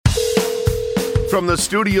From the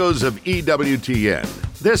studios of EWTN,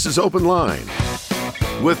 this is Open Line.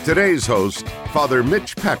 With today's host, Father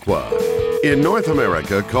Mitch Pacwa. In North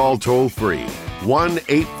America, call toll-free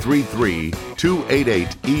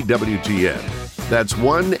 1-833-288-EWTN. That's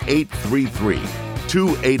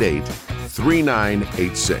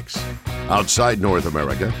 1-833-288-3986. Outside North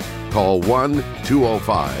America, call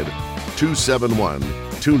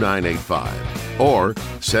 1-205-271-2985. Or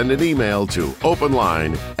send an email to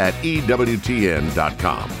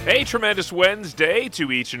openline@ewtn.com. A tremendous Wednesday to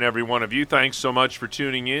each and every one of you. Thanks so much for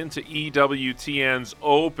tuning in to EWTN's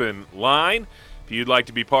Open Line. If you'd like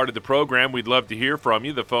to be part of the program, we'd love to hear from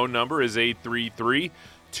you. The phone number is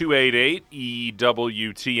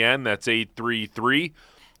 833-288-EWTN. That's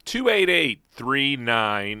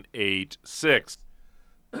 833-288-3986.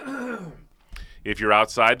 If you're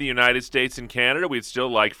outside the United States and Canada, we'd still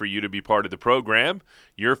like for you to be part of the program.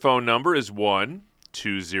 Your phone number is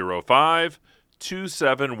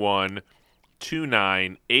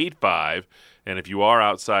 1-205-271-2985. And if you are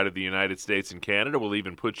outside of the United States and Canada, we'll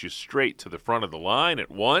even put you straight to the front of the line at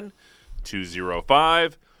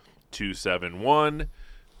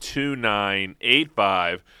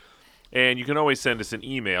 1-205-271-2985. And you can always send us an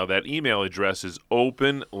email. That email address is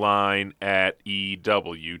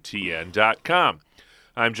openline@ewtn.com.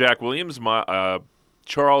 I'm Jack Williams.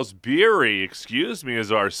 Charles Beery,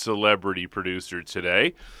 is our celebrity producer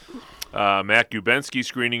today. Matt Gubensky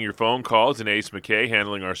screening your phone calls, and Ace McKay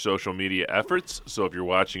handling our social media efforts. So if you're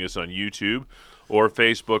watching us on YouTube or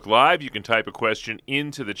Facebook Live, you can type a question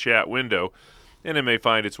into the chat window, and it may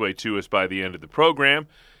find its way to us by the end of the program.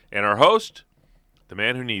 And our host, the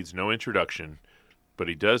man who needs no introduction, but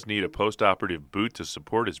he does need a post-operative boot to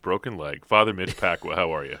support his broken leg. Father Mitch Pacwa,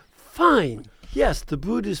 how are you? Fine. Yes, the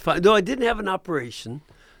boot is fine. No, I didn't have an operation.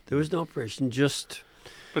 There was no operation, just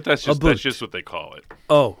But that's just what they call it.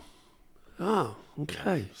 Oh,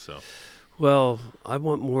 okay. Yeah, so, well, I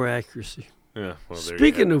want more accuracy. yeah. Well, there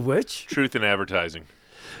Speaking you of which, truth in advertising.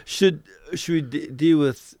 should we deal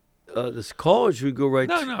with this call, or should we go right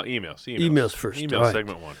No, to emails. emails first? Email All right.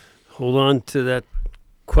 segment one. Hold on to that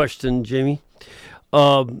question, Jamie.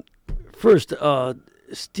 First,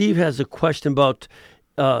 Steve has a question about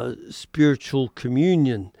spiritual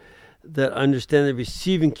communion. That I understand that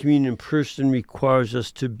receiving communion in person requires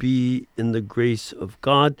us to be in the grace of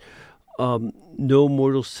God. No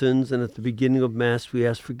mortal sins, and at the beginning of Mass, we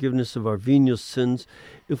ask forgiveness of our venial sins.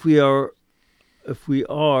 If we are,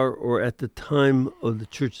 or at the time of the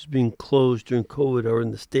churches being closed during COVID, are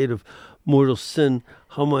in the state of mortal sin,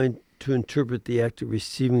 how am I to interpret the act of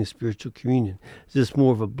receiving spiritual communion? Is this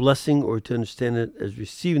more of a blessing, or to understand it as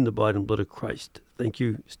receiving the body and blood of Christ? Thank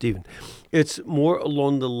you, Stephen. It's more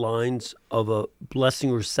along the lines of a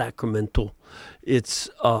blessing or sacramental. It's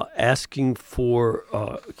asking for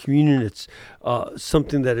communion. It's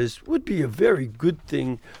something that would be a very good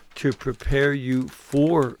thing to prepare you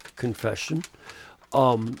for confession.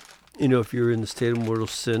 If you're in the state of mortal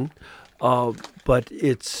sin, but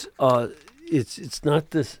it's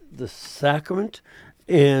not the sacrament,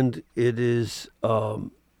 and it is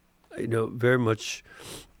very much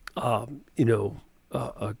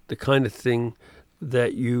the kind of thing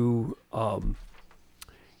that you are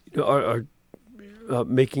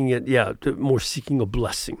making it more seeking a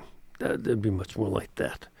blessing. That'd be much more like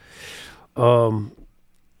that. And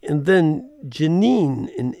then Janine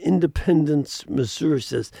in Independence, Missouri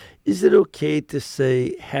says, is it okay to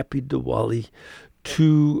say Happy Diwali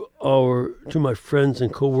to my friends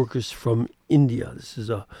and coworkers from India? This is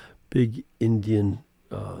a big Indian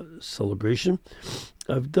celebration.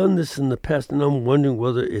 I've done this in the past, and I'm wondering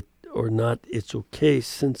whether it or not it's okay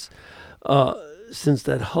since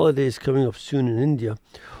that holiday is coming up soon in India.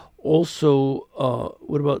 Also,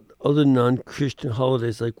 what about other non-Christian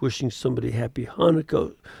holidays, like wishing somebody Happy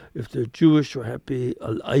Hanukkah if they're Jewish, or Happy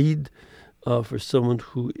Al-Eid for someone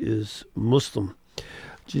who is Muslim?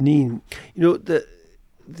 Janine,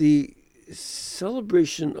 the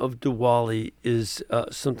celebration of Diwali is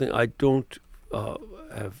something I don't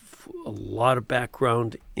have a lot of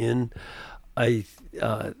background in. I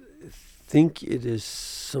think it is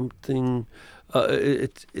something.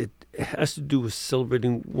 It has to do with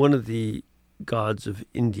celebrating one of the gods of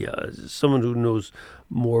India. Someone who knows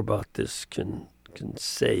more about this can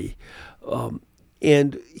say.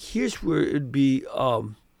 And here's where it'd be.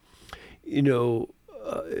 You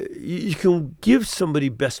can give somebody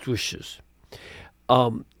best wishes.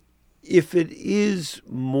 If it is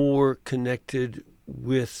more connected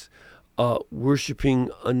with worshiping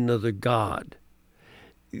another god,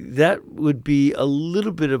 that would be a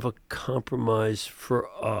little bit of a compromise for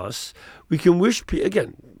us. We can wish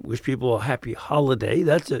people a happy holiday.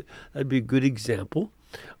 That'd be a good example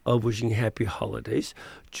of wishing happy holidays,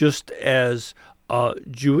 just as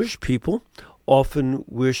Jewish people often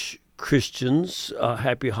wish Christians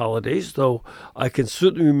happy holidays, though I can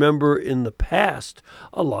certainly remember in the past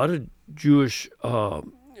a lot of Jewish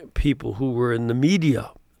people who were in the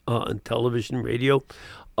media and television, radio,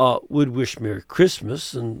 would wish Merry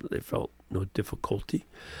Christmas, and they felt no difficulty.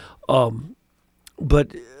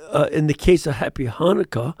 But in the case of Happy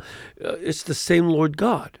Hanukkah, it's the same Lord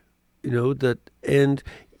God, and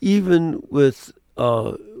even with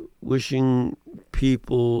wishing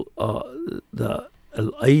people the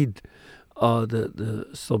Al-Eid, the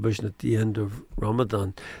celebration at the end of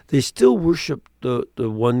Ramadan, they still worship the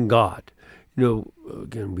one God.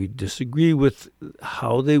 Again, we disagree with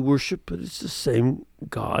how they worship, but it's the same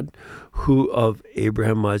God who of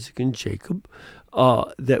Abraham, Isaac, and Jacob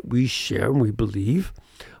that we share and we believe.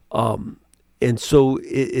 And so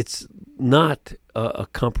it's not a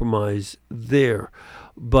compromise there.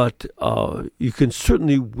 But you can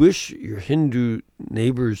certainly wish your Hindu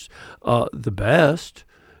neighbors the best,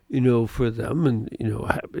 for them. And,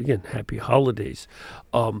 again, happy holidays.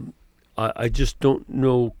 I just don't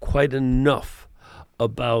know quite enough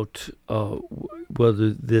about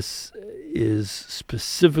whether this is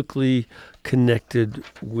specifically connected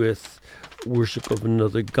with worship of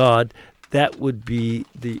another god. That would be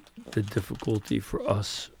the difficulty for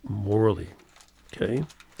us morally. Okay.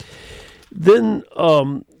 Then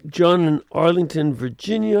John in Arlington,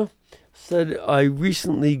 Virginia, said, I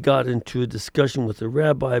recently got into a discussion with a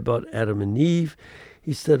rabbi about Adam and Eve.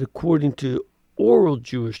 He said, according to oral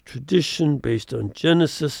Jewish tradition based on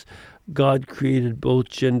Genesis, God created both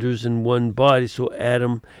genders in one body. So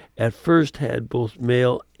Adam at first had both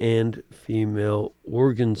male and female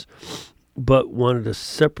organs, but wanted a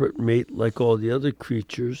separate mate like all the other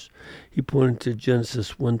creatures. He pointed to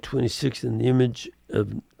Genesis 1:26, in the image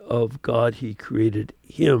of God he created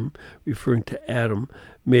him, referring to Adam,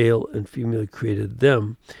 male and female created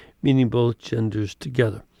them, meaning both genders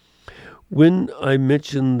together. When I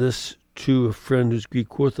mentioned this to a friend who's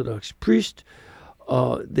Greek Orthodox priest,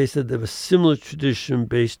 they said they have a similar tradition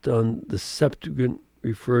based on the Septuagint,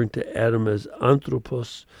 referring to Adam as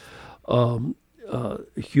anthropos,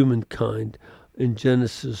 humankind, in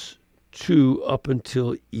Genesis 2 up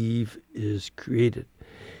until Eve is created.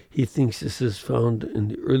 He thinks this is found in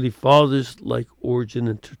the early fathers like Origen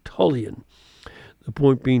and Tertullian. The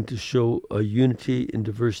point being to show a unity and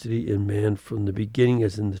diversity in man from the beginning,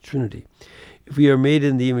 as in the Trinity. If we are made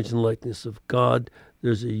in the image and likeness of God,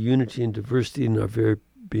 there's a unity and diversity in our very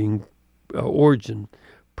being, our origin,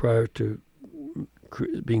 prior to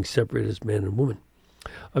being separated as man and woman.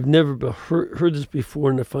 I've never heard this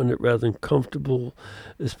before, and I find it rather uncomfortable,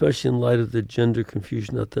 especially in light of the gender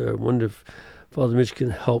confusion out there. I wonder if Father Mitch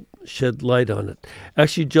can help shed light on it.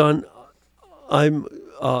 Actually, John, I'm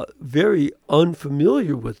very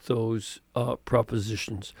unfamiliar with those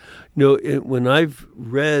propositions. When I've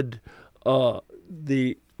read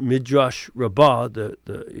the Midrash Rabbah,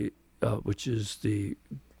 which is the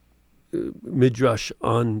Midrash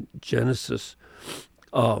on Genesis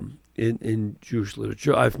in Jewish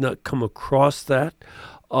literature, I've not come across that.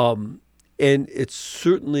 And it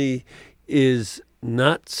certainly is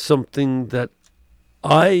not something that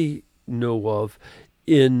I know of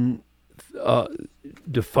in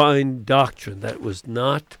defined doctrine. That was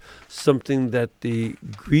not something that the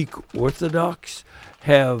Greek Orthodox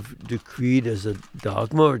have decreed as a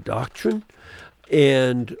dogma or doctrine,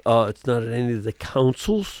 and it's not in any of the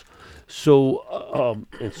councils. So,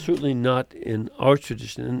 and certainly not in our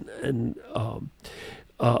tradition. And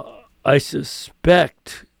I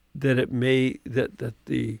suspect that that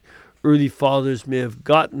the early fathers may have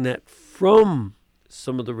gotten that from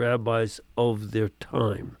some of the rabbis of their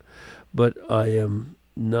time, but I am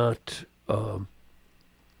not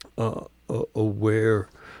aware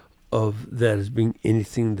of that as being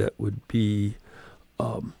anything that would be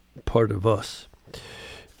part of us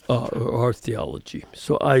or our theology.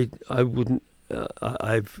 So I wouldn't.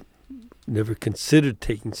 I've never considered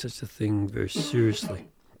taking such a thing very seriously.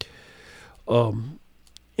 And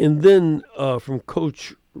then from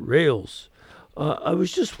Coach Rails, I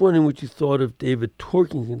was just wondering what you thought of David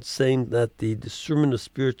Torkington saying that the discernment of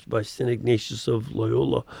spirits by St. Ignatius of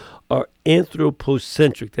Loyola are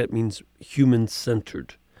anthropocentric, that means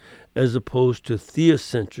human-centered, as opposed to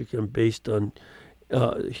theocentric and based on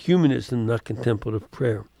humanism, not contemplative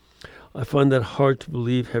prayer. I find that hard to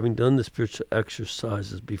believe, having done the spiritual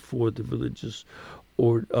exercises before the religious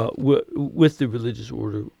or with the religious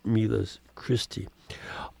order Miles Christi.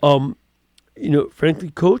 Frankly,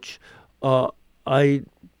 Coach, I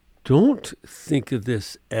don't think of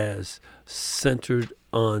this as centered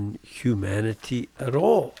on humanity at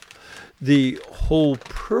all. The whole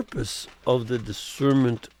purpose of the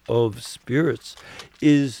discernment of spirits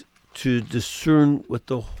is to discern what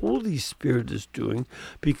the Holy Spirit is doing,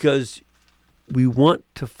 because we want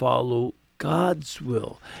to follow God's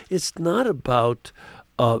will. It's not about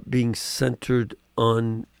being centered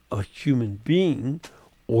on a human being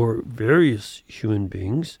or various human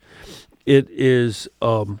beings. It is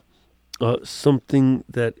something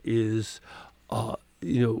that is,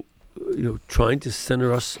 trying to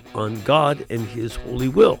center us on God and His holy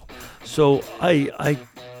will. So I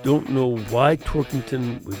don't know why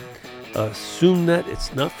Torkington would assume that.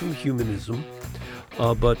 It's not from humanism,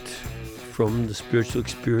 but from the spiritual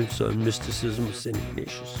experience and mysticism of St.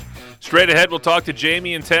 Ignatius. Straight ahead, we'll talk to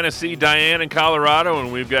Jamie in Tennessee, Diane in Colorado,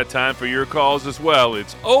 and we've got time for your calls as well.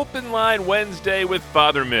 It's Open Line Wednesday with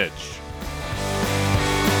Father Mitch.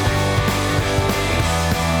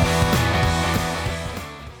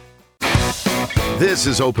 This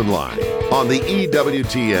is Open Line on the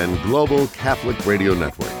EWTN Global Catholic Radio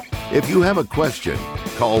Network. If you have a question,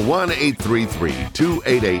 call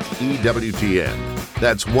 1-833-288-EWTN.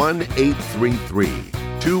 That's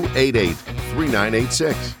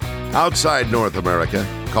 1-833-288-3986. Outside North America,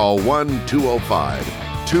 call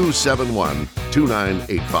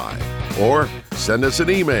 1-205-271-2985. Or send us an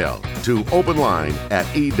email to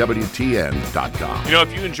openline@ewtn.com.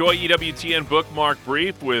 If you enjoy EWTN Bookmark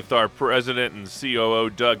Brief with our president and COO,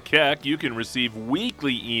 Doug Keck, you can receive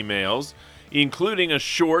weekly emails, including a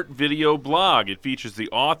short video blog. It features the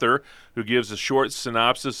author who gives a short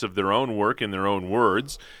synopsis of their own work in their own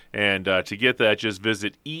words. And to get that, just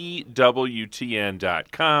visit EWTN.com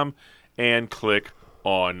and click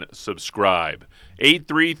on subscribe.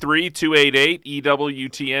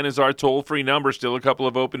 833-288-EWTN is our toll-free number. Still a couple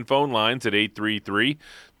of open phone lines at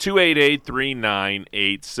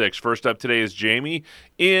 833-288-3986. First up today is Jamie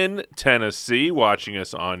in Tennessee, watching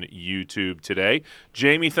us on YouTube today.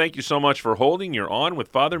 Jamie, thank you so much for holding. You're on with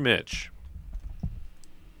Father Mitch.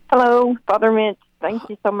 Hello, Father Mitch. Thank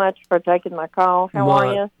you so much for taking my call. How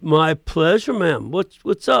are you? My pleasure, ma'am.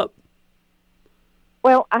 What's up?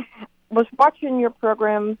 Well, I was watching your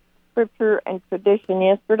program, Scripture and Tradition,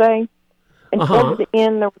 yesterday, and towards the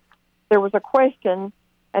end there was a question,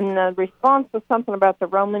 and the response was something about the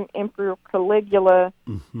Roman Emperor Caligula,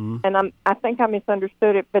 and I think I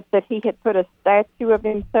misunderstood it, but that he had put a statue of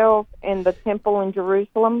himself in the temple in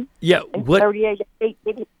Jerusalem. Yeah, in 38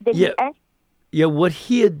 AD. What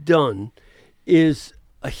he had done is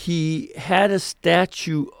he had a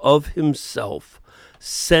statue of himself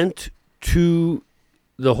sent to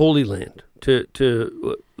the Holy Land. Then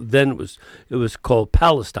it was called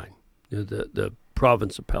Palestine, the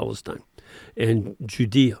province of Palestine and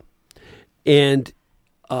Judea, and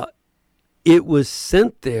it was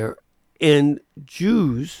sent there, and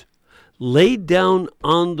Jews laid down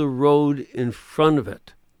on the road in front of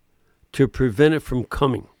it to prevent it from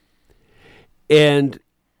coming, and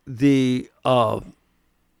the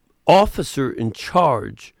officer in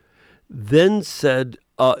charge then said,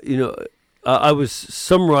 I was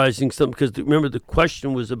summarizing something because remember the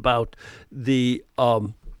question was about the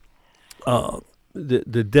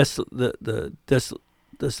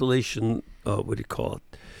desolation. What do you call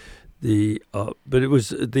it? But it was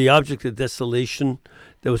the object of desolation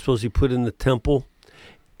that was supposed to be put in the temple,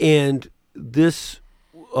 and this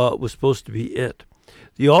was supposed to be it.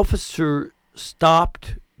 The officer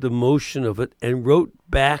stopped the motion of it and wrote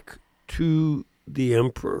back to the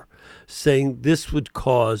emperor, saying this would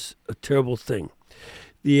cause a terrible thing.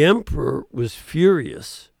 The emperor was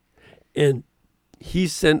furious, and he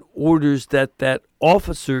sent orders that that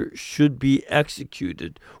officer should be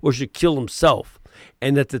executed or should kill himself,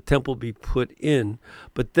 and that the temple be put in.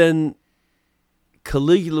 But then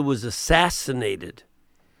Caligula was assassinated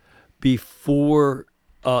before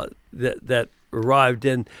that arrived,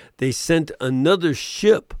 and they sent another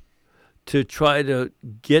ship to try to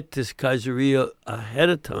get to Caesarea ahead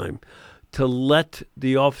of time to let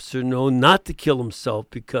the officer know not to kill himself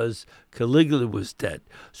because Caligula was dead.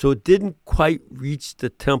 So it didn't quite reach the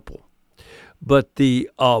temple. But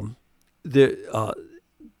that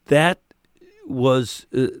was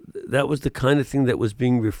the kind of thing that was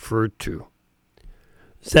being referred to.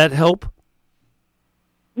 Does that help?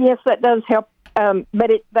 Yes, that does help.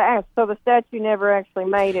 But so the statue never actually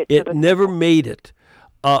made it. It never made it.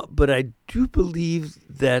 But I do believe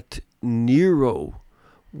that Nero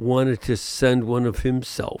wanted to send one of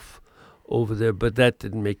himself over there, but that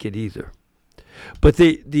didn't make it either. But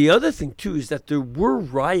the other thing, too, is that there were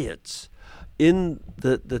riots in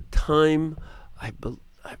the time, I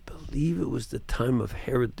believe it was the time of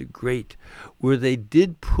Herod the Great, where they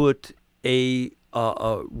did put a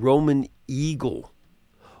Roman eagle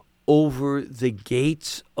over the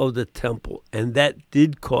gates of the temple, and that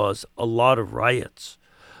did cause a lot of riots,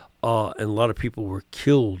 and a lot of people were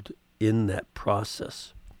killed in that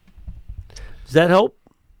process. Does that help?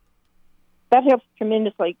 That helps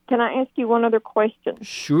tremendously. Can I ask you one other question?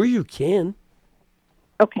 Sure you can.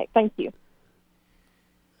 Okay, thank you.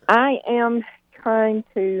 I am trying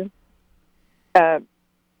to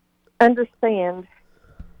understand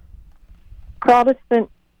Protestant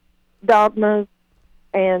dogmas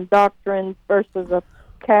and doctrines versus a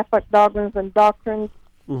Catholic dogmas and doctrines,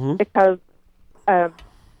 because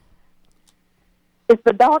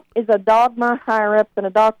is a dogma higher up than a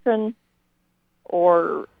doctrine,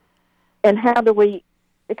 and how do we?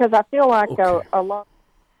 Because I feel like a lot.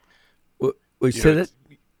 We said it.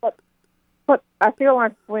 But I feel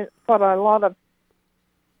like what a lot of,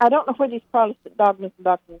 I don't know where these Protestant dogmas and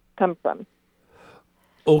doctrines come from.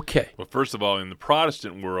 Okay. Well, first of all, in the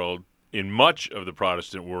Protestant world, in much of the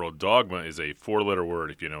Protestant world, dogma is a 4-letter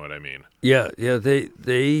word, if you know what I mean. Yeah.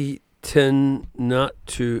 They tend not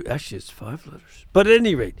to. Actually, it's 5 letters. But at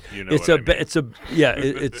any rate, you know it's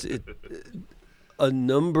a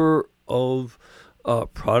number of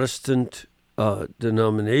Protestant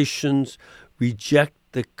denominations reject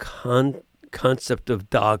the concept of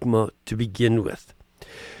dogma to begin with.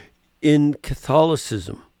 In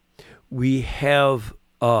Catholicism, we have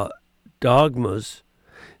dogmas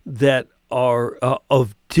that are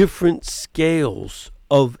of different scales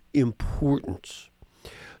of importance.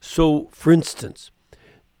 So, for instance,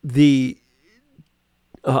 and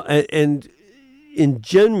in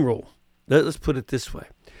general, let's put it this way: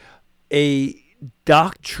 a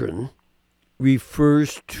doctrine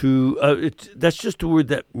refers to that's just a word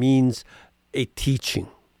that means a teaching.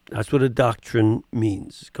 That's what a doctrine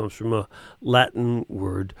means. It comes from a Latin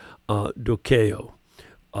word, doceo,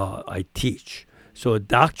 I teach. So a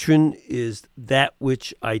doctrine is that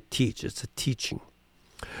which I teach. It's a teaching.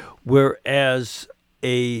 Whereas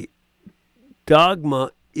a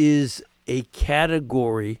dogma is a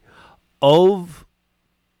category of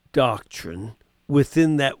doctrine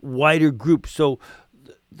within that wider group. So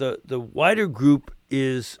the wider group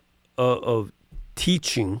is of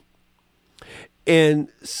teaching, and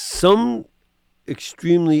some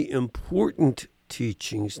extremely important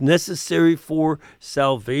teachings necessary for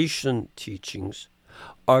salvation teachings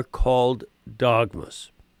are called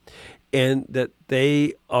dogmas, and that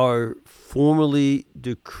they are formally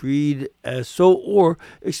decreed as so or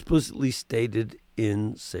explicitly stated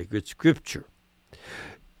in sacred scripture.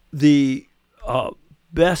 The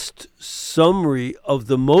best summary of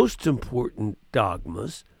the most important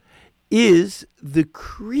dogmas is the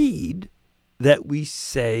creed that we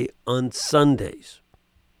say on Sundays.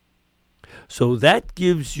 So that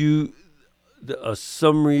gives you a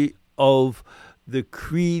summary of the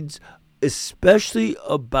creeds, especially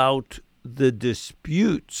about the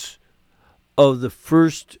disputes of the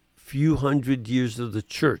first few hundred years of the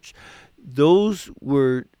church. Those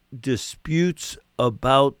were disputes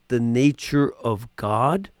about the nature of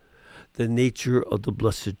God, the nature of the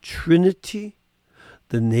Blessed Trinity,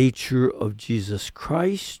 the nature of Jesus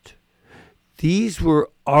Christ. These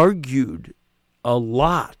were argued a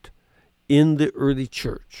lot in the early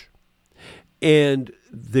church. And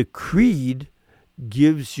the creed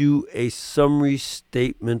gives you a summary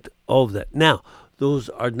statement of that. Now, those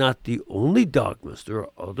are not the only dogmas. There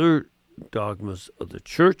are other dogmas of the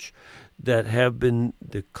church that have been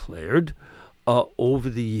declared over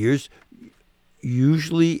the years,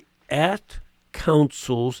 usually at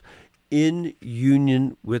councils in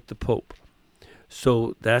union with the Pope.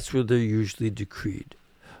 So that's where they're usually decreed.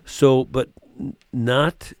 So, but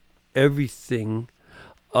not everything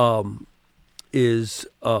is,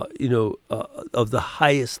 of the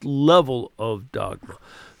highest level of dogma.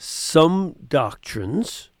 Some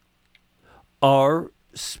doctrines are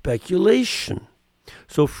speculation.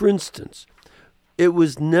 So, for instance, it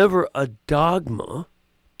was never a dogma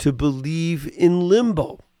to believe in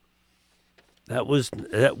limbo. That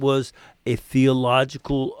was a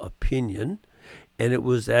theological opinion, and it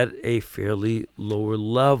was at a fairly lower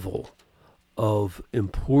level of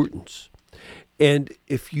importance. And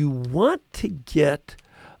if you want to get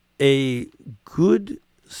a good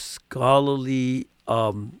scholarly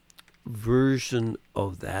version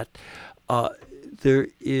of that, there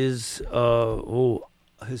is,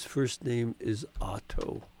 his first name is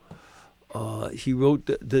Otto. He wrote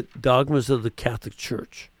the Dogmas of the Catholic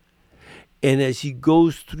Church. And as he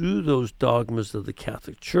goes through those dogmas of the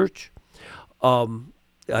Catholic Church,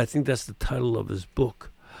 I think that's the title of his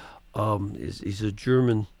book. He's a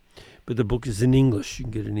German, but the book is in English. You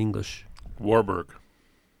can get it in English. Warburg.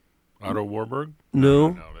 Otto Warburg?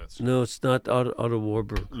 No, it's not Otto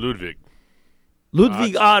Warburg.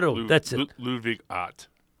 Ludwig Otto. That's it. Ludwig Ott.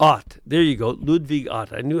 Ott. There you go. Ludwig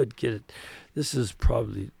Ott. I knew I'd get it. This is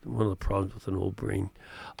probably one of the problems with an old brain.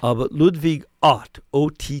 But Ludwig Ott,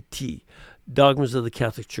 O-T-T, Dogmas of the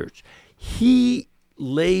Catholic Church. He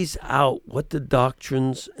lays out what the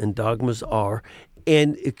doctrines and dogmas are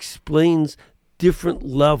and explains different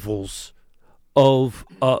levels of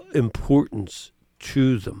importance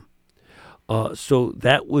to them. So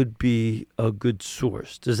that would be a good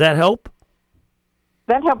source. Does that help?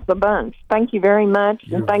 That helps a bunch. Thank you very much.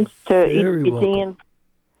 You're and thanks to EWTN.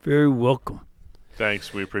 Very welcome.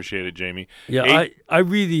 Thanks. We appreciate it, Jamie. Yeah, I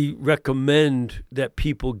really recommend that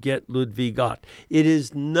people get Ludwig Ott. It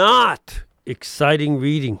is not exciting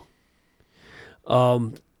reading.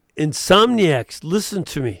 Insomniacs, listen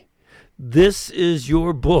to me. This is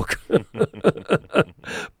your book.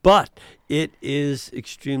 But it is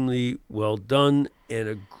extremely well done and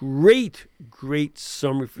a great, great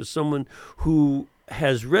summary for someone who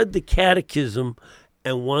has read the Catechism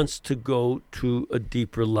and wants to go to a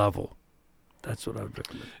deeper level. That's what I would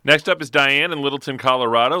recommend. Next up is Diane in Littleton,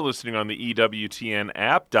 Colorado, listening on the EWTN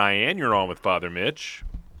app. Diane, you're on with Father Mitch.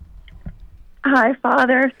 Hi,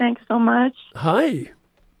 Father. Thanks so much. Hi.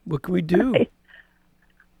 What can we do? Hi.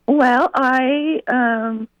 Well, I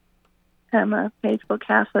am a faithful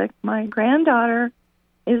Catholic. My granddaughter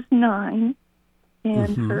is 9,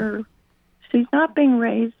 and she's not being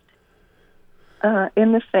raised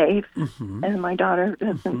in the faith, and my daughter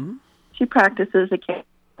doesn't. She practices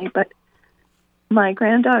occasionally, but my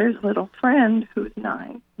granddaughter's little friend, who's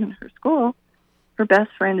 9 in her school, her best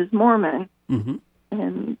friend is Mormon,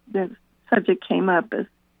 and the subject came up as,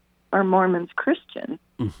 are Mormons Christian?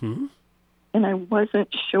 And I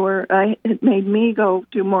wasn't sure. It made me go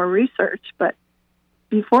do more research, but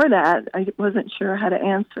before that, I wasn't sure how to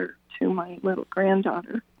answer to my little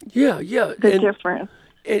granddaughter. Yeah. The difference.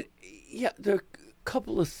 There are a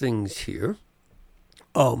couple of things here.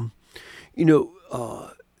 There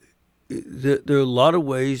are a lot of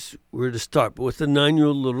ways where to start, but with a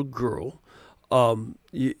 9-year-old little girl,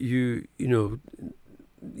 you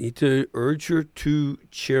need to urge her to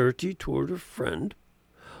charity toward her friend,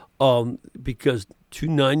 because 2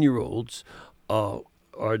 9-year-olds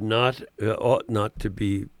ought not to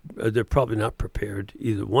be. They're probably not prepared,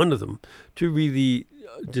 either one of them, to really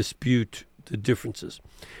dispute the differences.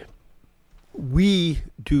 We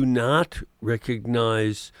do not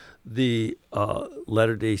recognize the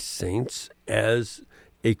Latter-day Saints as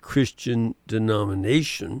a Christian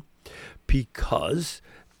denomination because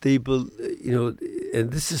they,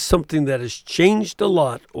 and this is something that has changed a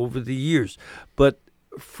lot over the years. But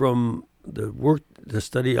from the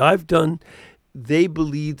study I've done, they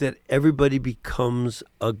believe that everybody becomes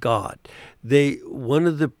a god. One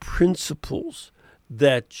of the principles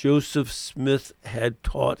that Joseph Smith had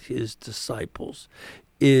taught his disciples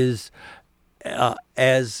is,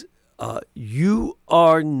 as you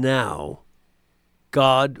are now,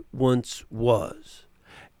 God once was.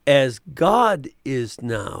 As God is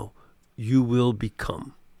now, you will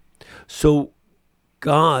become. So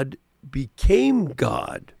God became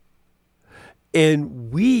God,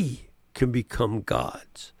 and we can become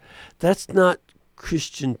gods. That's not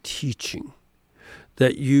Christian teaching,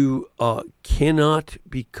 that you cannot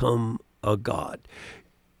become a god.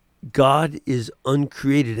 God is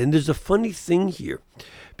uncreated. And there's a funny thing here,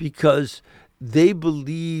 because they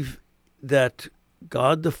believe that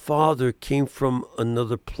God the Father came from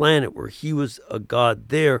another planet where he was a god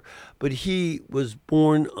there, but he was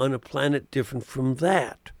born on a planet different from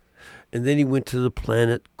that. And then he went to the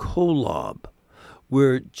planet Kolob,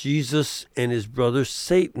 where Jesus and his brother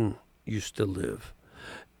Satan used to live.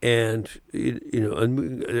 And,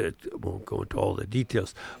 I won't go into all the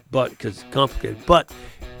details, but because it's complicated. But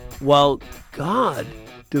while God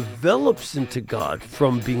develops into God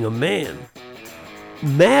from being a man,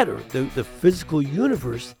 matter, the physical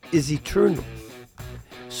universe, is eternal.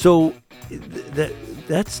 So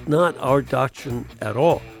that's not our doctrine at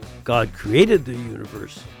all. God created the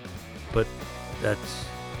universe, but that's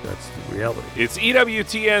the reality. It's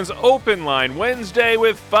EWTN's Open Line Wednesday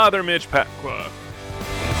with Father Mitch Pacwa.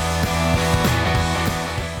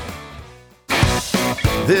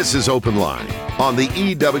 This is Open Line on the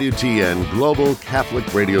EWTN Global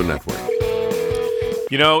Catholic Radio Network.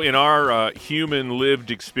 You know, in our human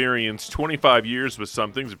lived experience, 25 years with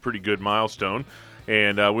something's a pretty good milestone.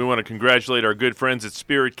 And we want to congratulate our good friends at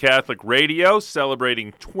Spirit Catholic Radio,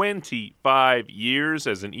 celebrating 25 years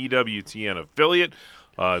as an EWTN affiliate.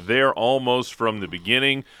 They're almost from the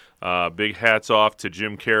beginning. Big hats off to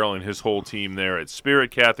Jim Carroll and his whole team there at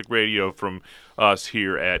Spirit Catholic Radio from us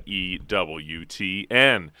here at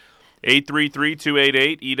EWTN.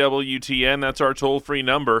 833-288-EWTN, that's our toll-free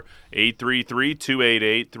number,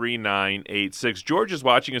 833-288-3986. George is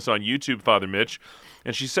watching us on YouTube, Father Mitch,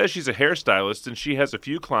 and she says she's a hairstylist, and she has a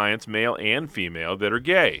few clients, male and female, that are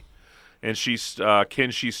gay. And can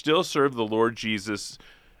she still serve the Lord Jesus?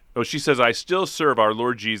 Oh, she says, I still serve our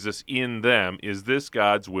Lord Jesus in them. Is this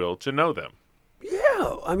God's will to know them?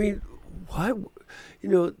 Yeah, I mean, why?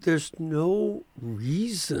 There's no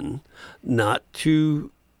reason not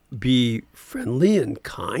to be friendly and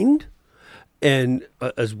kind, and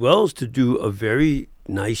as well as to do a very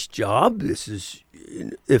nice job. This is,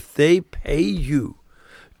 if they pay you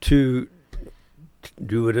to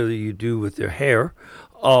do whatever you do with their hair,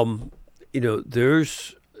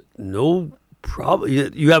 there's no problem.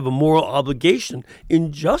 You have a moral obligation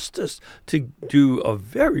in justice to do a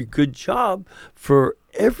very good job for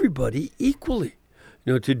everybody equally.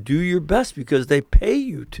 To do your best because they pay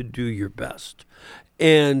you to do your best.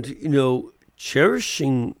 And,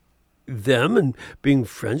 cherishing them and being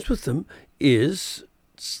friends with them is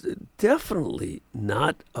definitely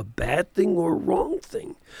not a bad thing or a wrong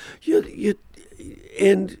thing. You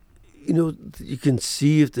can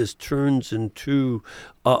see if this turns into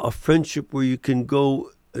a friendship where you can go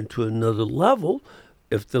into another level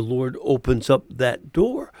if the Lord opens up that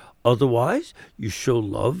door. Otherwise, you show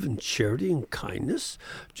love and charity and kindness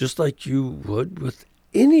just like you would with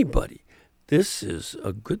anybody. This is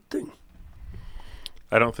a good thing.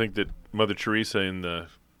 I don't think that Mother Teresa in the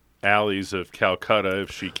alleys of Calcutta,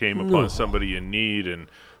 if she came upon somebody in need and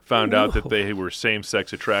found out that they were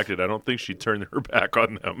same-sex attracted, I don't think she'd turn her back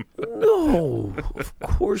on them. No, of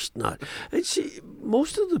course not. And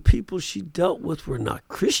most of the people she dealt with were not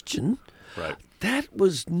Christian. Right. That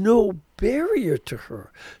was no barrier to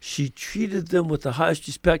her. She treated them with the highest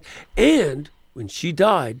respect. And when she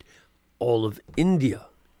died, all of India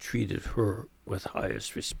treated her with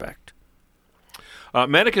highest respect.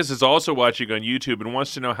 Medicus is also watching on YouTube and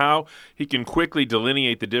wants to know how he can quickly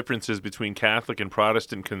delineate the differences between Catholic and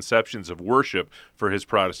Protestant conceptions of worship for his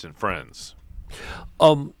Protestant friends.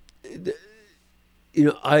 First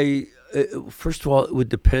of all, it would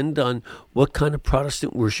depend on what kind of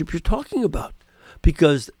Protestant worship you're talking about,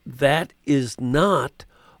 because that is not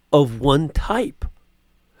of one type.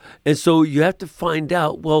 And so you have to find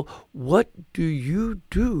out, well, what do you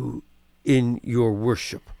do in your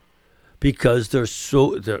worship? Because there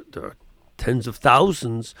are tens of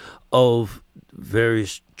thousands of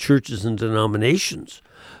various churches and denominations.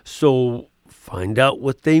 So find out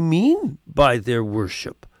what they mean by their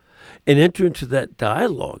worship and enter into that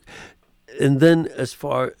dialogue. And then as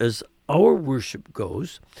far as our worship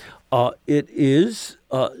goes, it is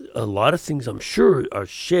a lot of things I'm sure are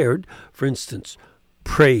shared. For instance,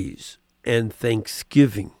 praise and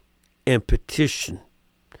thanksgiving and petition.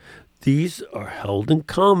 These are held in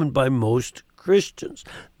common by most Christians.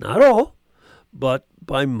 Not all, but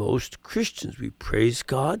by most Christians. We praise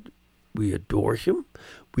God, we adore Him,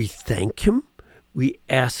 we thank Him, we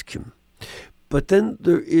ask Him. But then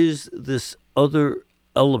there is this other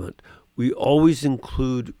element. We always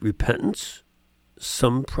include repentance.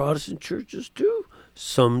 Some Protestant churches do,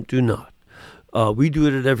 some do not. We do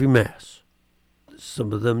it at every Mass.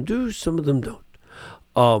 Some of them do, some of them don't.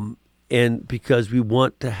 And because we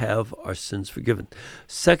want to have our sins forgiven.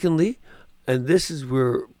 Secondly, and this is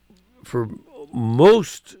where for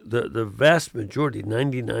most, the vast majority,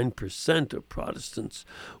 99% of Protestants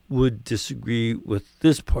would disagree with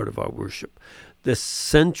this part of our worship. The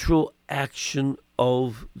central action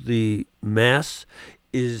of the Mass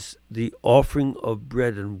is the offering of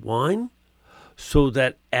bread and wine, so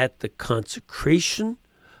that at the consecration,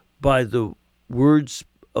 by the words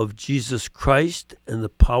of Jesus Christ and the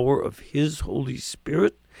power of His Holy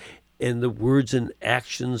Spirit and the words and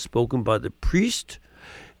actions spoken by the priest,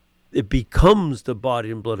 it becomes the body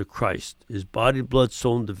and blood of Christ. His body, blood,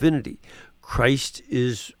 soul, and divinity. Christ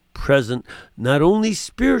is present not only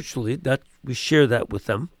spiritually, that we share that with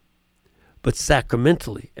them, but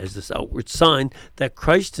sacramentally as this outward sign that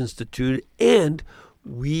Christ instituted, and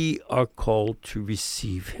we are called to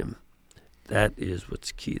receive Him. That is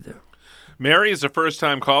what's key there. Mary is a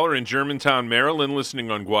first-time caller in Germantown, Maryland, listening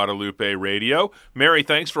on Guadalupe Radio. Mary,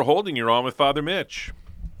 thanks for holding. You're on with Father Mitch.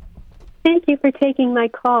 Thank you for taking my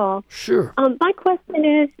call. Sure. My question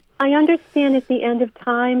is, I understand at the end of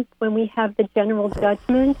time when we have the general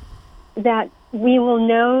judgment that we will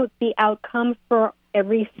know the outcome for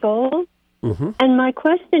every soul. Mm-hmm. And my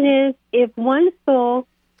question is, if one soul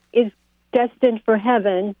is destined for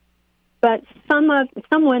heaven, but someone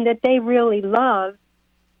that they really love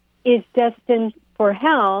is destined for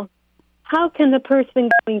hell, how can the person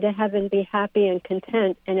going to heaven be happy and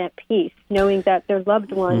content and at peace, knowing that their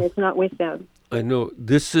loved one is not with them? I know.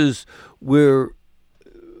 This is where,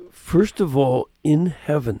 first of all, in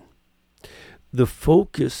heaven, the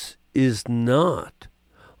focus is not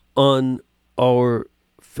on our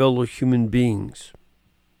fellow human beings.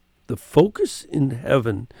 The focus in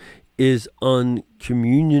heaven is on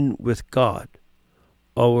communion with God,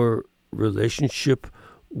 our relationship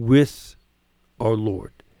with our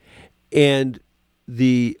Lord. And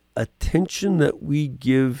the attention that we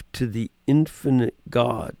give to the infinite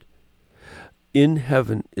God in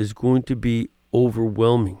heaven is going to be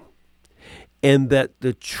overwhelming. And that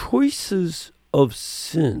the choices of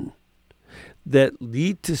sin that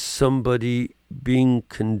lead to somebody being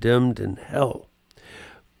condemned in hell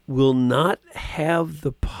will not have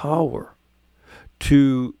the power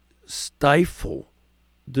to stifle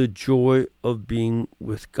the joy of being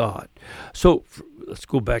with God. So let's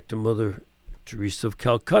go back to Mother Teresa of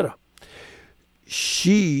Calcutta.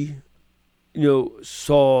 She,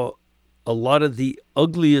 saw a lot of the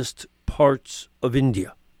ugliest parts of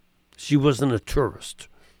India. She wasn't a tourist.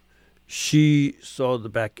 She saw the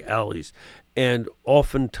back alleys and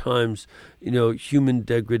oftentimes, human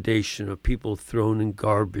degradation of people thrown in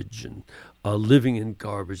garbage and living in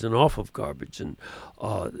garbage and off of garbage and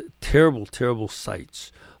terrible, terrible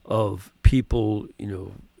sights of people,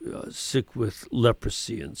 sick with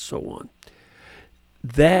leprosy and so on.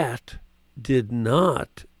 That did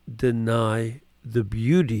not deny the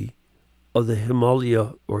beauty of the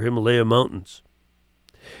Himalaya mountains.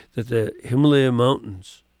 That the Himalaya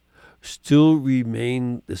mountains still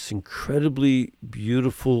remain this incredibly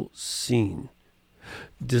beautiful scene,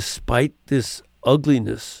 despite this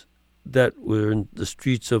ugliness that were in the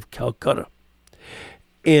streets of Calcutta.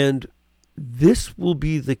 And this will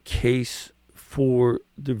be the case for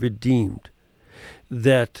the redeemed,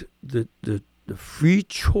 that the free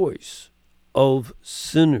choice of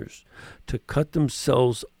sinners to cut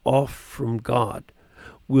themselves off from God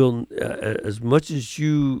will, as much as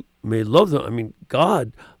you may love them,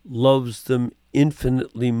 God loves them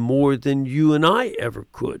infinitely more than you and I ever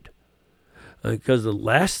could. Because the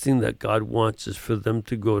last thing that God wants is for them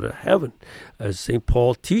to go to heaven. As St.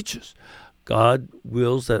 Paul teaches, God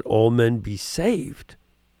wills that all men be saved.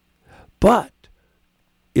 But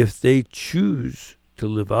if they choose to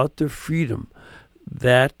live out their freedom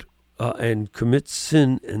and commit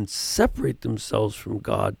sin and separate themselves from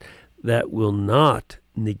God, that will not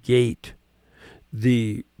negate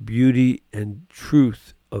the beauty and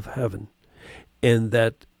truth of heaven, and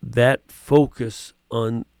that focus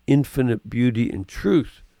on infinite beauty and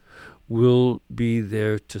truth will be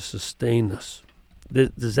there to sustain us.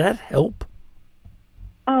 Does that help?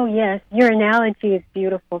 Oh, yes. Your analogy is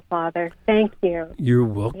beautiful, Father. Thank you. You're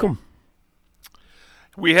welcome. Yeah.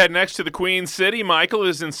 We head next to the Queen City. Michael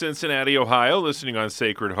is in Cincinnati, Ohio, listening on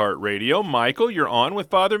Sacred Heart Radio. Michael, you're on with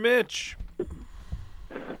Father Mitch.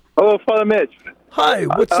 Hello, Father Mitch. Hi,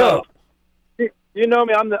 what's up? You know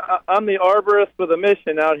me. I'm the arborist with a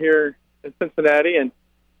mission out here in Cincinnati, and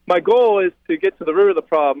my goal is to get to the root of the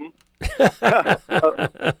problem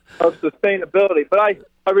of sustainability. But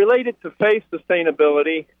I relate it to faith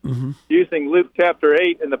sustainability using Luke chapter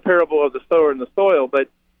 8 and the parable of the sower and the soil. But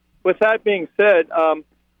with that being said,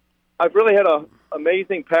 I've really had an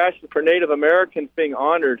amazing passion for Native Americans being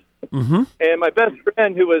honored. And my best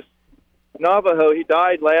friend, who was Navajo, he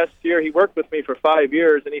died last year. He worked with me for 5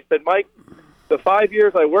 years, and he said, Mike, the 5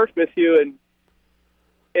 years I worked with you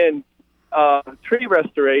in tree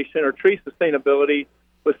restoration or tree sustainability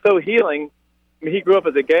was so healing. He grew up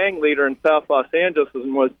as a gang leader in South Los Angeles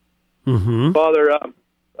and was Father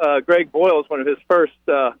Greg Boyle is one of his first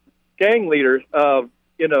gang leaders,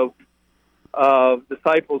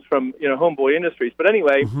 disciples from Homeboy Industries. But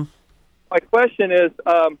anyway, my question is,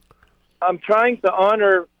 I'm trying to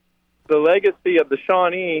honor the legacy of the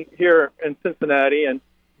Shawnee here in Cincinnati, and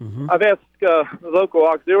I've asked the local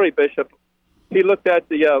auxiliary bishop. He looked at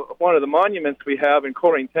the one of the monuments we have in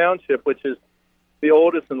Colerain Township, which is the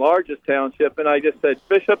oldest and largest township, and I just said,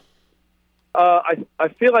 Bishop, I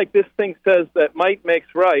feel like this thing says that might makes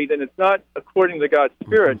right, and it's not according to God's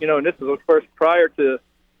Spirit, and this is, of course, prior to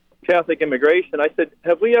Catholic immigration. I said,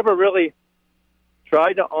 have we ever really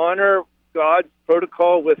tried to honor God's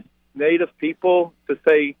protocol with Native people to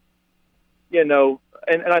say,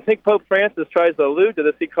 and I think Pope Francis tries to allude to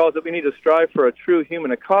this. He calls it we need to strive for a true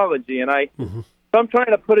human ecology. And I So I'm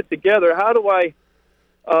trying to put it together. How do I?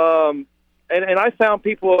 And I found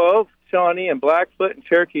people of Shawnee and Blackfoot and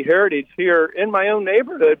Cherokee heritage here in my own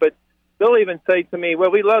neighborhood, but they'll even say to me,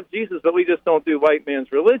 "Well, we love Jesus, but we just don't do white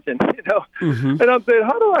man's religion." And I'm saying,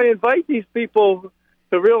 how do I invite these people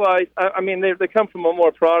to realize? I mean, they come from a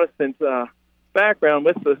more Protestant background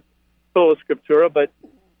with the Sola Scriptura, but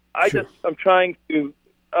I'm trying to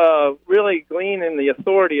really glean in the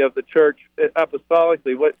authority of the church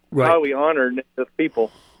apostolically. How we honor the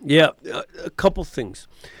people. Yeah, a couple things.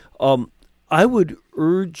 I would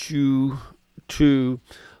urge you to.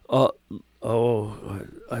 I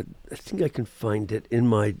think I can find it in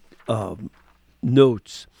my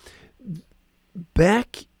notes.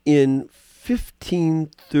 Back in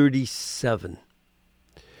 1537,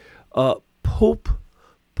 Pope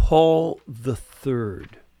Paul III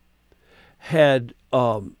had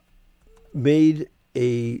made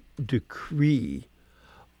a decree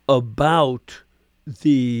about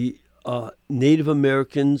the Native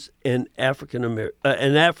Americans and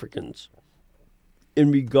Africans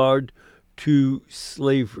in regard to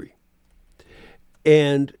slavery.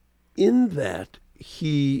 And in that,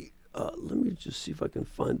 he, let me just see if I can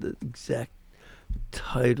find the exact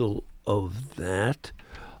title of that.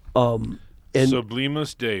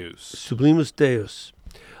 Sublimus Deus. Sublimus Deus.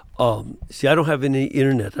 See, I don't have any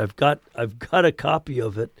internet. I've got a copy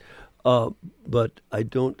of it, but I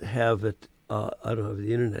don't have it. I don't have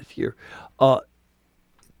the internet here.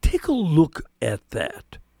 Take a look at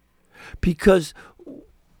that, because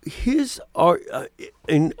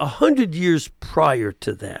in 100 years prior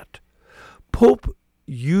to that, Pope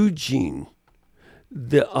Eugene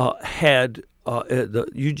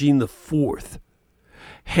Eugene IV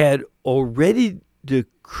had already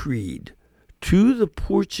decreed to the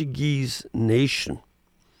Portuguese nation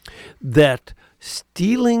that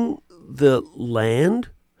stealing the land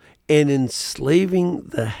and enslaving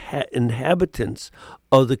the inhabitants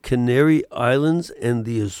of the Canary Islands and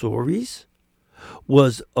the Azores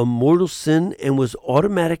was a mortal sin and was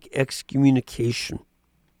automatic excommunication.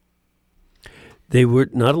 They were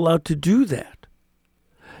not allowed to do that.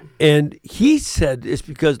 And he said it's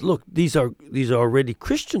because, look, these are already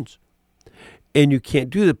Christians, and you can't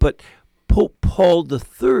do that. But Pope Paul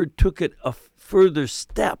III took it a further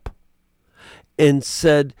step and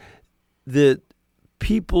said that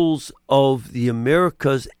peoples of the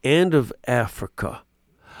Americas and of Africa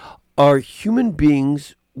are human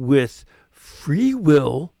beings with free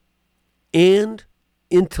will and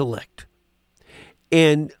intellect.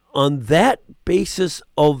 And on that basis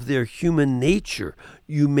of their human nature,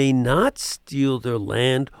 you may not steal their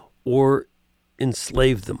land or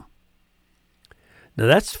enslave them. Now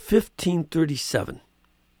that's 1537.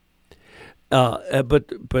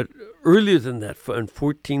 But earlier than that, in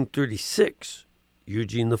 1436,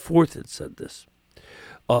 Eugene IV had said this.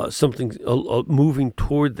 Something moving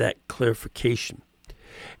toward that clarification.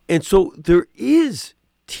 And so there is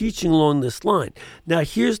teaching along this line. Now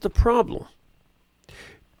here's the problem.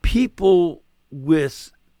 People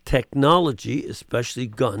with technology, especially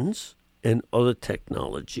guns and other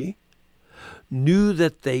technology, knew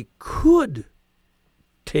that they could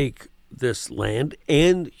take this land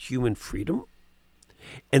and human freedom,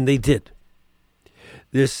 and they did.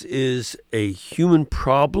 This is a human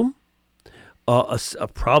problem, a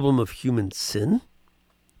problem of human sin,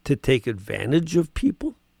 to take advantage of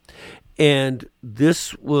people. And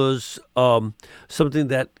this was something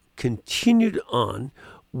that continued on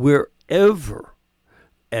wherever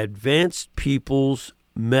advanced peoples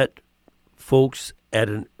met folks at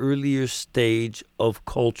an earlier stage of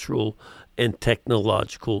cultural and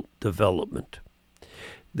technological development.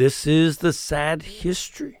 This is the sad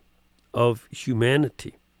history of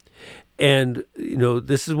humanity. And,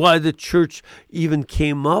 this is why the church even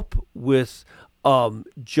came up with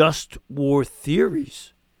just war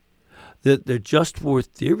theories. The just war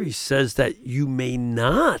theory says that you may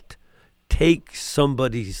not take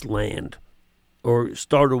somebody's land or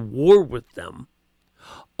start a war with them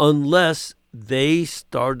unless they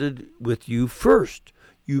started with you first.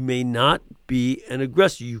 You may not be an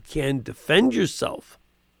aggressor. You can defend yourself,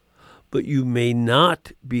 but you may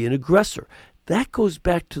not be an aggressor. That goes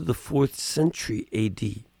back to the 4th century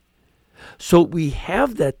AD. So we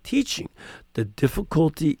have that teaching. The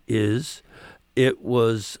difficulty is it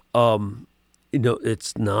was,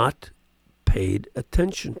 it's not paid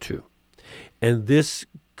attention to. And this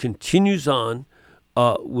continues on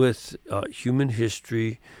with human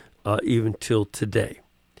history even till today.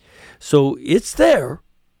 So it's there,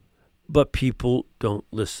 but people don't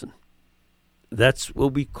listen. That's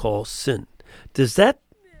what we call sin. Does that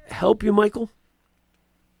help you, Michael?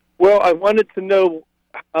 Well, I wanted to know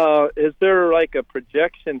is there like a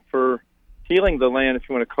projection for healing the land, if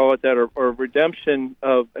you want to call it that, or redemption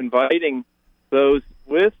of inviting those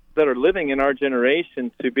that are living in our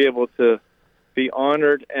generation to be able to be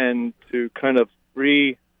honored and to kind of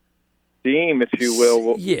redeem, if you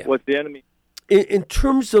will, what the enemy. In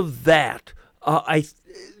terms of that,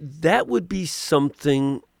 that would be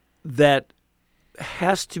something that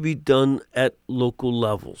has to be done at local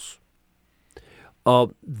levels.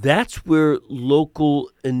 That's where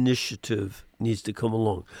local initiative needs to come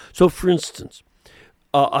along. So, for instance,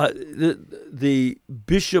 the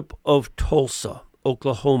Bishop of Tulsa,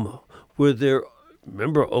 Oklahoma,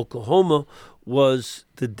 remember, Oklahoma was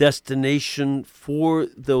the destination for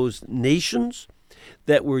those nations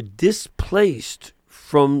that were displaced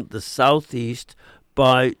from the Southeast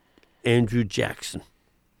by Andrew Jackson.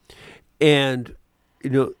 And,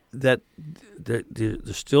 that there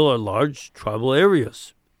still are large tribal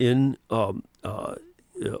areas in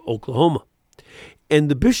Oklahoma. And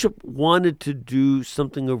the bishop wanted to do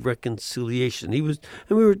something of reconciliation. We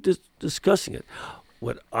were discussing it.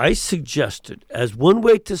 What I suggested as one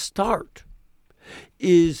way to start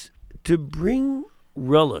is to bring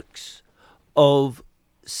relics of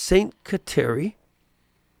Saint Kateri,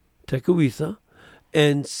 Tekakwitha,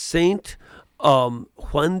 and Saint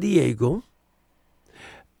Juan Diego,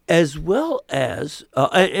 as well as,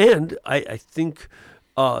 and I think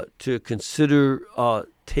to consider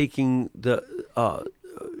taking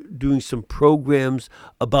doing some programs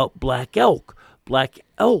about black elk. Black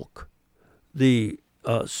elk, the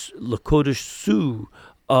Lakota Sioux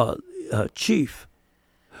chief,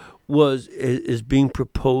 is being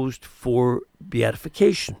proposed for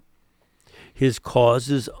beatification. His cause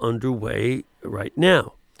is underway right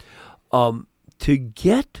now. To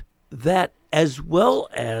get that, as well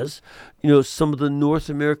as some of the North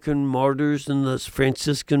American martyrs and the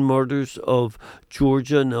Franciscan martyrs of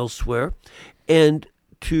Georgia and elsewhere, and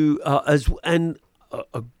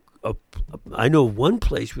I know one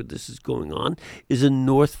place where this is going on is in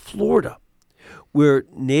North Florida, where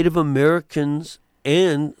Native Americans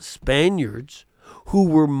and Spaniards who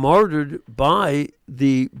were martyred by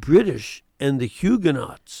the British and the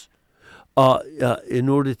Huguenots in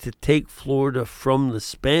order to take Florida from the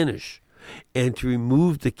Spanish and to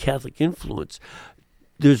remove the Catholic influence.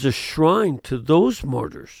 There's a shrine to those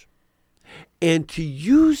martyrs. And to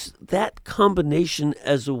use that combination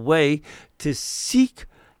as a way to seek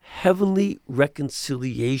heavenly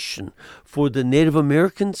reconciliation for the Native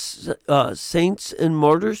American saints and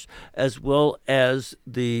martyrs, as well as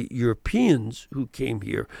the Europeans who came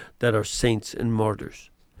here that are saints and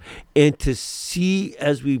martyrs. And to see,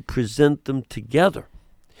 as we present them together,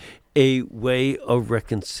 a way of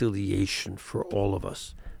reconciliation for all of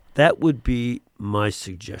us. That would be my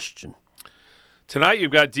suggestion. Tonight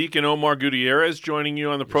you've got Deacon Omar Gutierrez joining you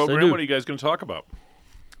on the program. What are you guys going to talk about?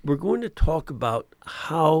 We're going to talk about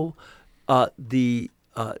how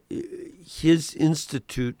his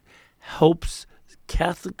institute helps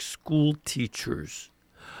Catholic school teachers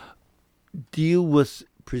deal with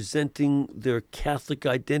presenting their Catholic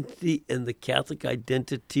identity and the Catholic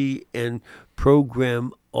identity and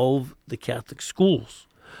program of the Catholic schools.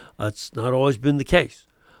 It's not always been the case.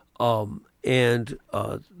 And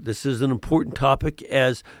this is an important topic,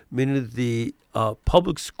 as many of the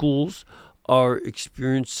public schools are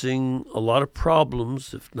experiencing a lot of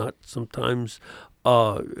problems, if not sometimes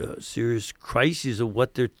serious crises of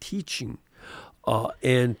what they're teaching.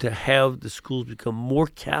 And to have the schools become more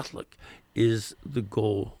Catholic is the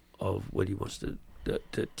goal of what he wants to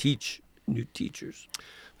teach new teachers.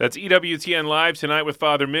 That's EWTN Live tonight with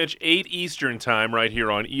Father Mitch, 8 Eastern Time, right here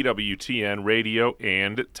on EWTN Radio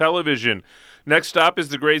and Television. Next stop is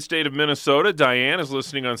the great state of Minnesota. Diane is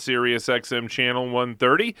listening on Sirius XM Channel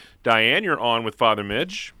 130. Diane, you're on with Father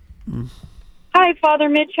Mitch. Hi, Father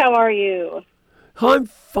Mitch. How are you? I'm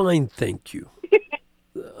fine, thank you.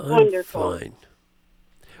 Wonderful. Fine.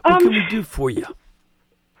 What can we do for you?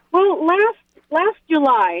 Well, last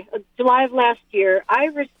July of last year, I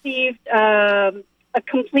received my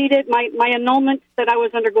annulment that I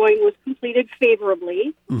was undergoing was completed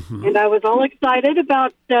favorably, and I was all excited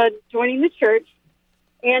about joining the church.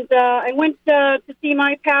 And I went to see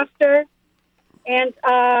my pastor, and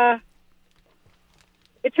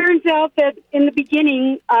it turns out that in the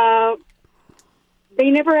beginning, they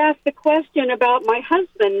never asked the question about my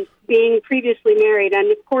husband being previously married,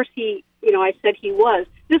 and of course I said he was.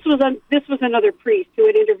 This was another priest who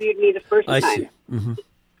had interviewed me the first time. I see. Mm-hmm.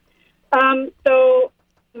 So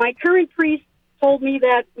my current priest told me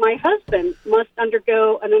that my husband must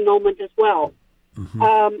undergo an annulment as well.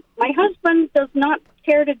 Mm-hmm. My husband does not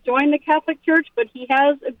care to join the Catholic Church, but he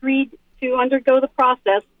has agreed to undergo the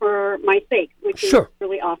process for my sake, which is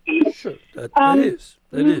really awesome. Sure, that is.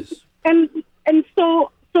 And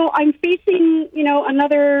so I'm facing,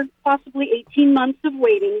 another possibly 18 months of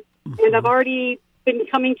waiting, and I've already been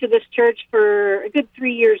coming to this church for a good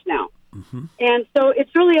 3 years now. And so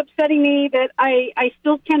it's really upsetting me that I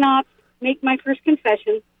still cannot make my first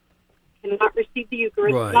confession, cannot receive the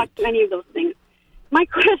Eucharist, not do any of those things. My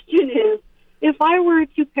question is, if I were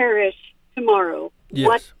to perish tomorrow,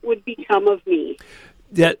 what would become of me?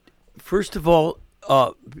 That, first of all,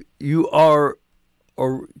 you are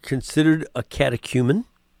considered a catechumen,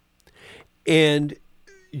 and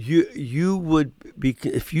you would be,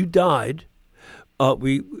 if you died,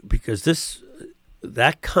 because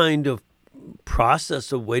that kind of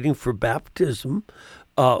process of waiting for baptism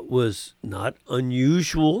was not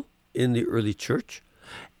unusual in the early church,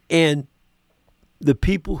 and the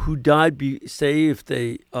people who died, say if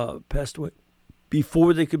they passed away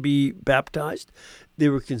before they could be baptized, they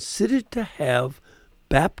were considered to have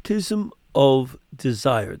baptism of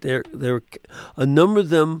desire. A number of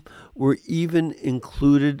them were even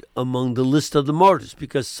included among the list of the martyrs,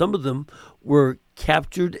 because some of them were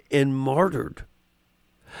captured and martyred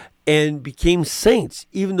and became saints,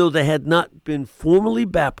 even though they had not been formally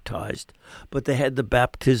baptized, but they had the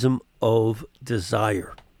baptism of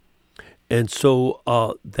desire. And so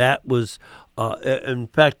that was, in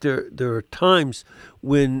fact, there are times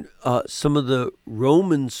when some of the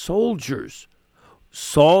Roman soldiers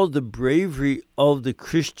saw the bravery of the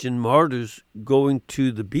Christian martyrs going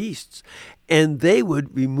to the beasts, and they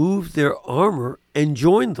would remove their armor and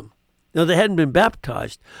join them. Now, they hadn't been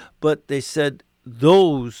baptized, but they said,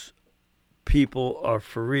 those people are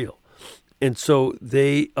for real. And so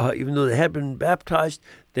they, even though they had been baptized,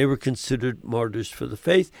 they were considered martyrs for the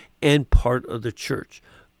faith and part of the church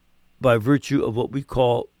by virtue of what we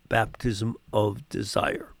call baptism of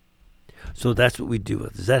desire. So that's what we do.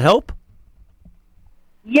 Does that help?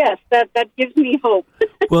 Yes, that gives me hope.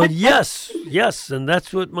 Well, yes, and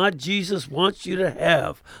that's what my Jesus wants you to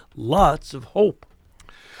have, lots of hope.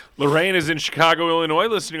 Lorraine is in Chicago, Illinois,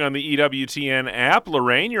 listening on the EWTN app.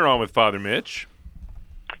 Lorraine, you're on with Father Mitch.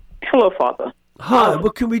 Hello, Father. Hi,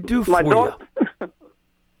 what can we do for you?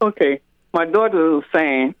 Okay, my daughter was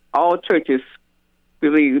saying all churches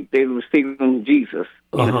believe they receive from Jesus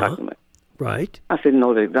in the sacrament. Right. I said,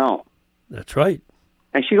 no, they don't. That's right.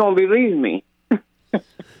 And she don't believe me.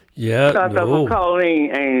 Yeah, so I thought I'll call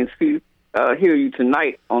in and see, hear you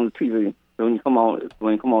tonight on the TV when you come on at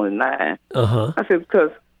 9. I said,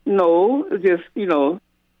 because, no, it's just,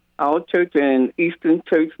 our church and Eastern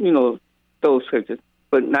Church, those churches,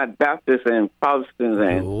 but not Baptists and Protestants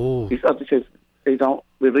and these other churches, they don't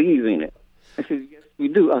believe in it. I said, yes, we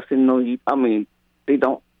do. I said, no, they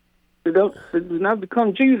don't. They do not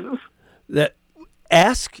become Jesus.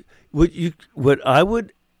 What I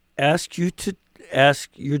would ask you to ask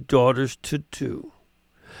your daughters to do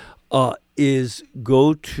is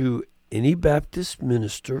go to any Baptist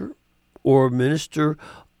minister or minister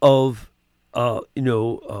of the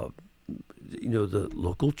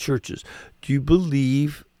local churches. Do you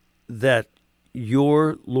believe that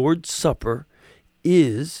your Lord's Supper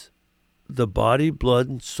is the body, blood,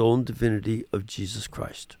 and soul and divinity of Jesus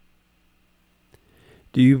Christ?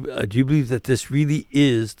 Do you believe that this really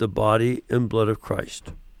is the body and blood of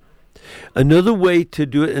Christ? Another way to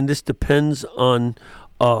do it, and this depends on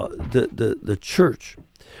the church,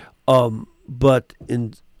 but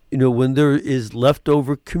when there is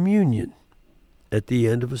leftover communion at the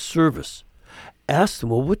end of a service, ask them,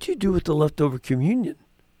 well, what do you do with the leftover communion?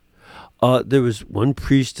 There was one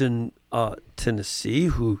priest in Tennessee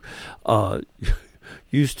who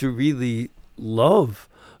used to really love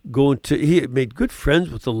he had made good friends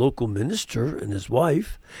with the local minister and his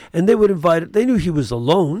wife, and they would invite, they knew he was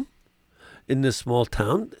alone in this small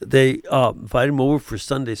town. They invited him over for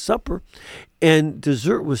Sunday supper, and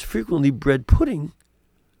dessert was frequently bread pudding.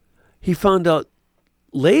 He found out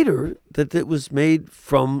later that it was made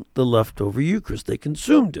from the leftover Eucharist. They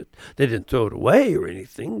consumed it. They didn't throw it away or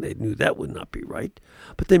anything. They knew that would not be right,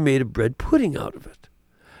 but they made a bread pudding out of it.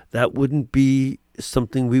 That wouldn't be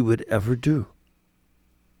something we would ever do.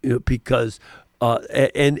 Because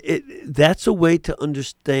that's a way to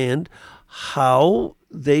understand how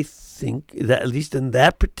they think that, at least in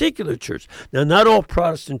that particular church. Now, not all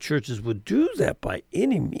Protestant churches would do that by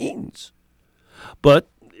any means, but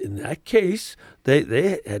in that case,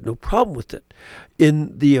 they had no problem with it.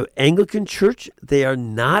 In the Anglican Church, they are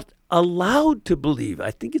not allowed to believe.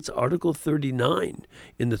 I think it's Article 39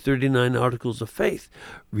 in the 39 Articles of Faith.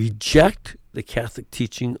 Reject the Catholic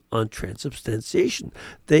teaching on transubstantiation.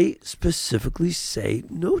 They specifically say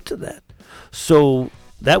no to that. So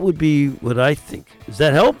That would be what I think. Does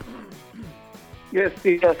that help? Yes.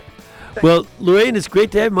 Well, Lorraine, it's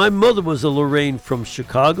great to have you. My mother was a Lorraine from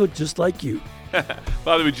Chicago, just like you.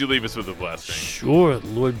 Father, would you leave us with a blessing? Sure.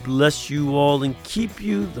 Lord bless you all and keep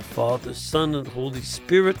you, the Father, Son, and Holy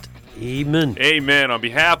Spirit. Amen. Amen. On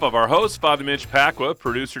behalf of our host, Father Mitch Pacwa,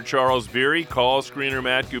 producer Charles Beery, call screener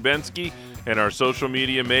Matt Gubensky, and our social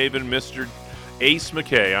media maven, Mr. Ace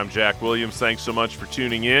McKay, I'm Jack Williams. Thanks so much for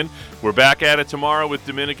tuning in. We're back at it tomorrow with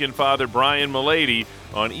Dominican Father Brian Milady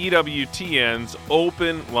on EWTN's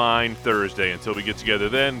Open Line Thursday. Until we get together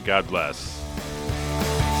then, God bless.